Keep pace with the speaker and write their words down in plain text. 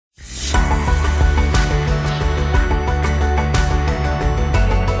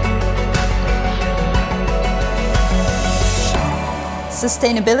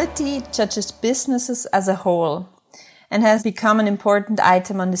Sustainability touches businesses as a whole and has become an important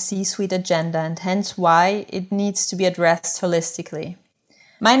item on the C-suite agenda, and hence why it needs to be addressed holistically.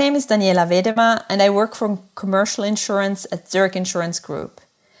 My name is Daniela Wedema and I work for commercial insurance at Zurich Insurance Group.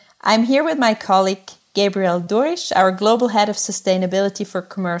 I'm here with my colleague Gabrielle Durisch, our Global Head of Sustainability for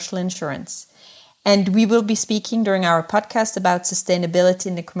Commercial Insurance. And we will be speaking during our podcast about sustainability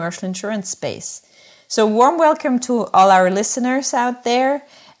in the commercial insurance space. So warm welcome to all our listeners out there,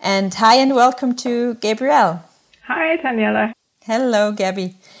 and hi and welcome to Gabrielle. Hi, Daniela. Hello,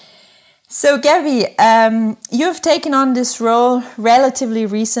 Gabby. So, Gabby, you have taken on this role relatively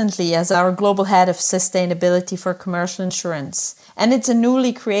recently as our Global Head of Sustainability for Commercial Insurance, and it's a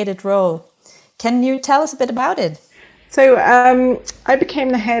newly created role. Can you tell us a bit about it? So, I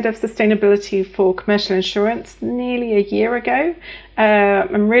became the Head of Sustainability for Commercial Insurance nearly a year ago.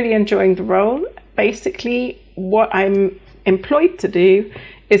 I'm really enjoying the role. Basically, what I'm employed to do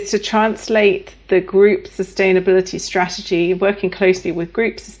is to translate the group sustainability strategy, working closely with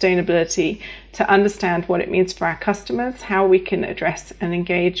group sustainability to understand what it means for our customers, how we can address and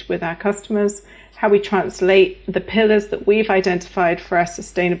engage with our customers, how we translate the pillars that we've identified for our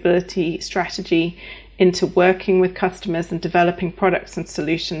sustainability strategy into working with customers and developing products and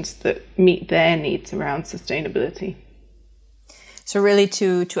solutions that meet their needs around sustainability. So really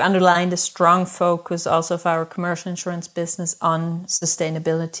to underline the strong focus also of our commercial insurance business on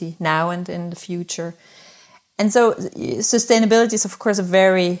sustainability now and in the future. And so sustainability is, of course, a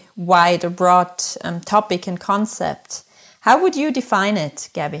very wide or broad topic and concept. How would you define it,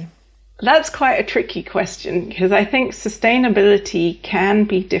 Gabby? That's quite a tricky question because I think sustainability can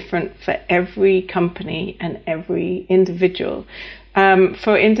be different for every company and every individual.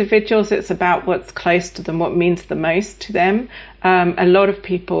 For individuals, it's about what's close to them, what means the most to them. A lot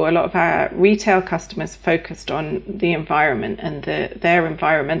of our retail customers focused on the environment and their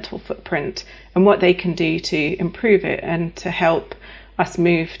environmental footprint and what they can do to improve it and to help us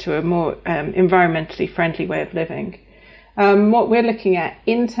move to a more environmentally friendly way of living. What we're looking at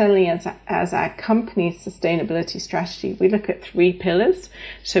internally as our company's sustainability strategy, we look at 3 pillars.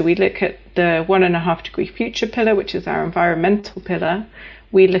 So we look at the 1.5 degree future pillar, which is our environmental pillar.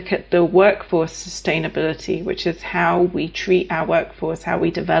 We look at the workforce sustainability, which is how we treat our workforce, how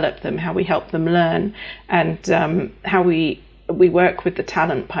we develop them, how we help them learn, and how we work with the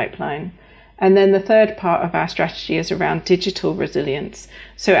talent pipeline. And then the third part of our strategy is around digital resilience.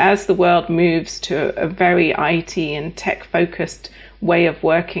 So as the world moves to a very IT and tech-focused way of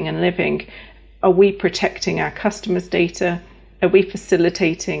working and living, are we protecting our customers' data? Are we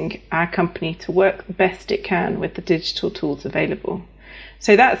facilitating our company to work the best it can with the digital tools available?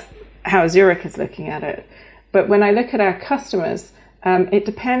 So that's how Zurich is looking at it. But when I look at our customers, it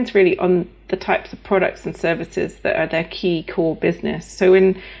depends really on the types of products and services that are their key core business. So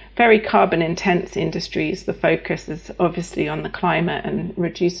in very carbon intense industries, the focus is obviously on the climate and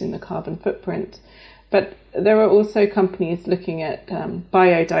reducing the carbon footprint. But there are also companies looking at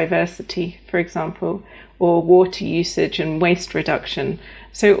biodiversity, for example, or water usage and waste reduction.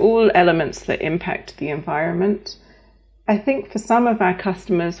 So all elements that impact the environment. I think for some of our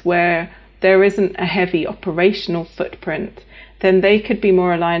customers where there isn't a heavy operational footprint, then they could be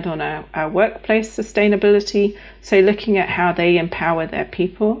more aligned on our workplace sustainability. So looking at how they empower their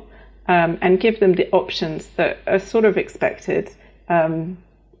people and give them the options that are sort of expected in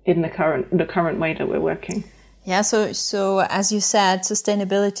the current way that we're working. Yeah, so as you said,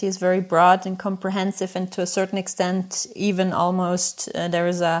 sustainability is very broad and comprehensive, and to a certain extent, even almost there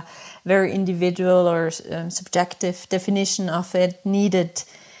is a very individual or subjective definition of it needed.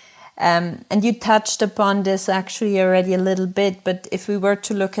 And you touched upon this actually already a little bit, but if we were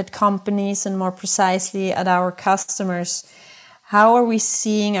to look at companies and more precisely at our customers, how are we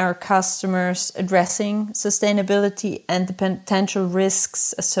seeing our customers addressing sustainability and the potential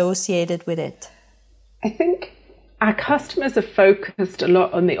risks associated with it? I think our customers are focused a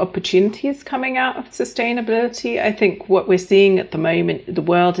lot on the opportunities coming out of sustainability. I think what we're seeing at the moment, the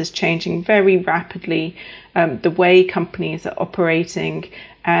world is changing very rapidly. The way companies are operating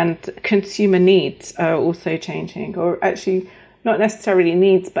and consumer needs are also changing, or actually not necessarily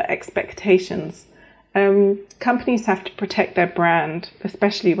needs, but expectations. Companies have to protect their brand,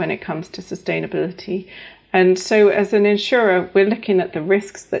 especially when it comes to sustainability. And so as an insurer, we're looking at the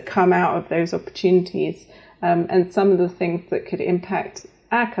risks that come out of those opportunities and some of the things that could impact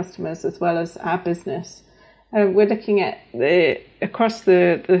our customers as well as our business. We're looking at across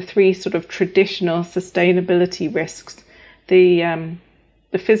the 3 sort of traditional sustainability risks, the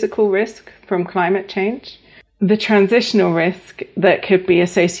physical risk from climate change, the transitional risk that could be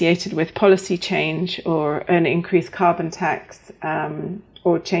associated with policy change or an increased carbon tax,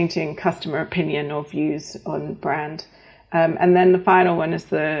 or changing customer opinion or views on brand. And then the final one is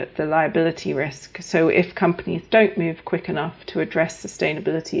the liability risk. So if companies don't move quick enough to address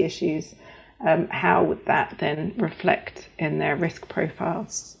sustainability issues, how would that then reflect in their risk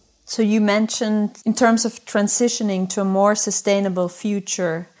profiles? So you mentioned in terms of transitioning to a more sustainable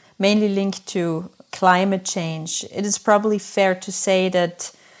future, mainly linked to climate change, it is probably fair to say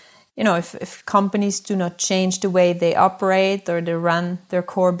that, if companies do not change the way they operate or they run their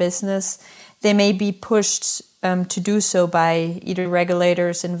core business, they may be pushed to do so by either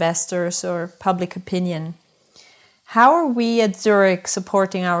regulators, investors, or public opinion. How are we at Zurich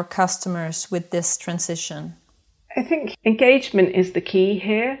supporting our customers with this transition? I think engagement is the key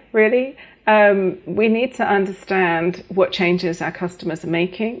here, really. We need to understand what changes our customers are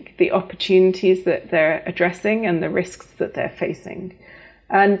making, the opportunities that they're addressing, and the risks that they're facing.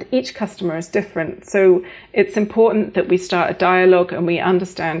 And each customer is different. So it's important that we start a dialogue and we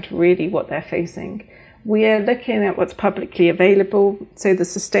understand really what they're facing. We are looking at what's publicly available, so the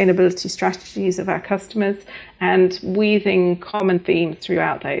sustainability strategies of our customers, and weaving common themes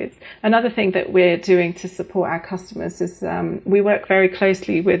throughout those. Another thing that we're doing to support our customers is we work very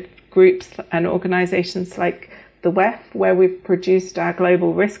closely with groups and organizations like the WEF, where we've produced our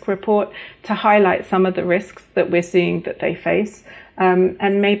global risk report to highlight some of the risks that we're seeing that they face,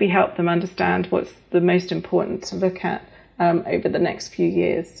 and maybe help them understand what's the most important to look at over the next few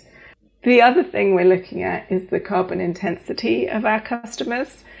years. The other thing we're looking at is the carbon intensity of our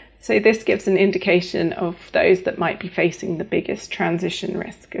customers. So this gives an indication of those that might be facing the biggest transition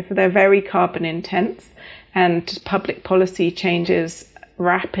risk. If they're very carbon intense and public policy changes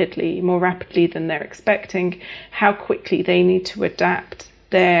more rapidly than they're expecting, how quickly they need to adapt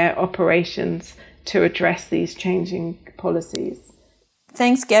their operations to address these changing policies.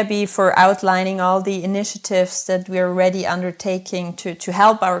 Thanks, Gabby, for outlining all the initiatives that we are already undertaking to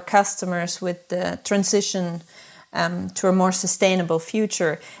help our customers with the transition to a more sustainable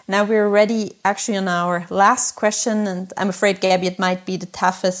future. Now we're already actually on our last question, and I'm afraid, Gabby, it might be the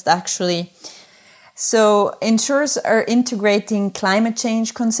toughest actually. So insurers are integrating climate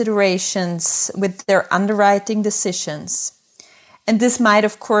change considerations with their underwriting decisions. And this might,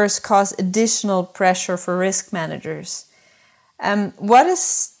 of course, cause additional pressure for risk managers. What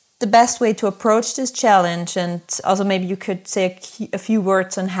is the best way to approach this challenge? And also maybe you could say a few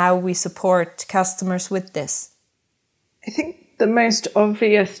words on how we support customers with this. I think the most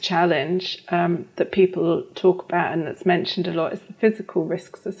obvious challenge that people talk about and that's mentioned a lot is the physical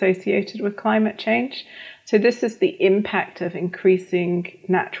risks associated with climate change. So this is the impact of increasing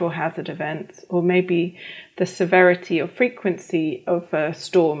natural hazard events, or maybe the severity or frequency of a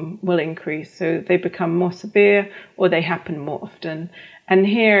storm will increase. So they become more severe or they happen more often. And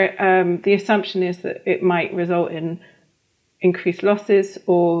here the assumption is that it might result in increased losses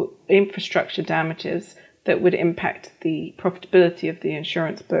or infrastructure damages that would impact the profitability of the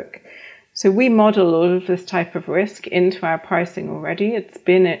insurance book. So we model all of this type of risk into our pricing already. It's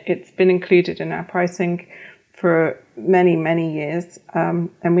been included in our pricing for many, many years.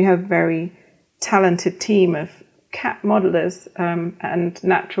 And we have a very talented team of CAT modelers and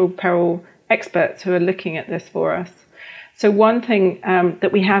natural peril experts who are looking at this for us. So one thing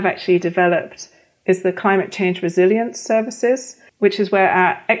that we have actually developed is the climate change resilience services, which is where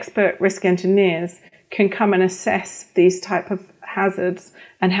our expert risk engineers can come and assess these type of hazards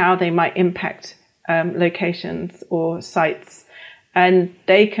and how they might impact locations or sites. And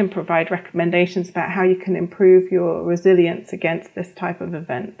they can provide recommendations about how you can improve your resilience against this type of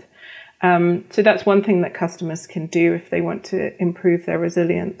event. So that's one thing that customers can do if they want to improve their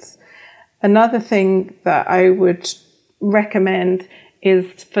resilience. Another thing that I would recommend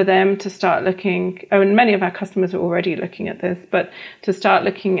is for them to start looking, and many of our customers are already looking at this, but to start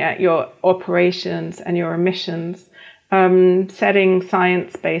looking at your operations and your emissions. Setting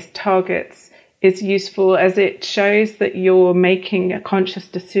science-based targets is useful as it shows that you're making a conscious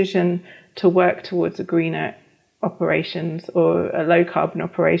decision to work towards a greener operations or a low carbon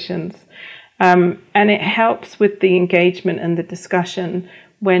operations. And it helps with the engagement and the discussion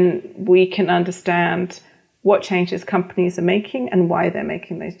when we can understand what changes companies are making and why they're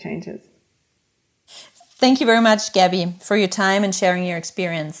making those changes. Thank you very much, Gabby, for your time and sharing your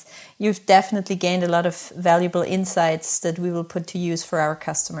experience. You've definitely gained a lot of valuable insights that we will put to use for our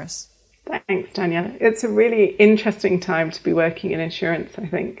customers. Thanks, Daniela. It's a really interesting time to be working in insurance, I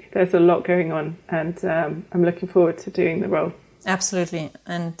think. There's a lot going on, and I'm looking forward to doing the role. Absolutely.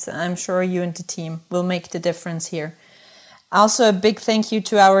 And I'm sure you and the team will make the difference here. Also, a big thank you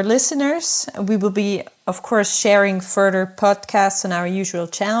to our listeners. We will be, of course, sharing further podcasts on our usual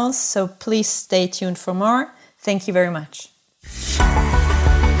channels. So please stay tuned for more. Thank you very much.